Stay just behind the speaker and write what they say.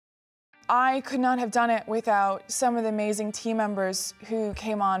I could not have done it without some of the amazing team members who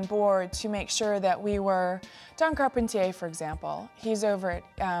came on board to make sure that we were, Don Carpentier, for example, he's over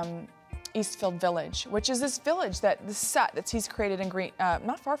at Eastfield Village, which is this village the set that he's created in Green,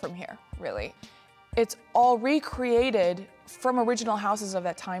 not far from here, really. It's all recreated from original houses of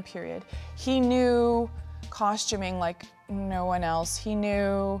that time period. He knew costuming like no one else. He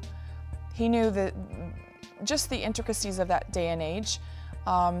knew just the intricacies of that day and age.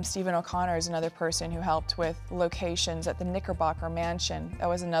 Stephen O'Connor is another person who helped with locations at the Knickerbocker Mansion. That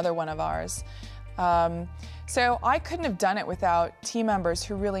was another one of ours. So I couldn't have done it without team members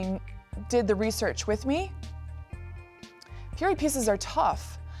who really did the research with me. Period pieces are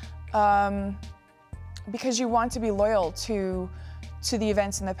tough because you want to be loyal to the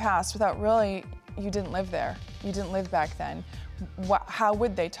events in the past without really, you didn't live there. You didn't live back then. How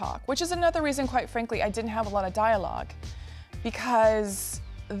would they talk? Which is another reason, quite frankly, I didn't have a lot of dialogue, because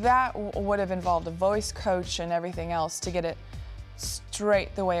that would have involved a voice coach and everything else to get it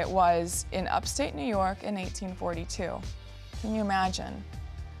straight the way it was in upstate New York in 1842. Can you imagine?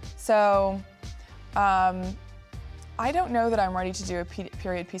 So I don't know that I'm ready to do a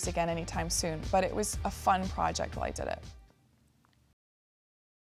period piece again anytime soon, but it was a fun project while I did it.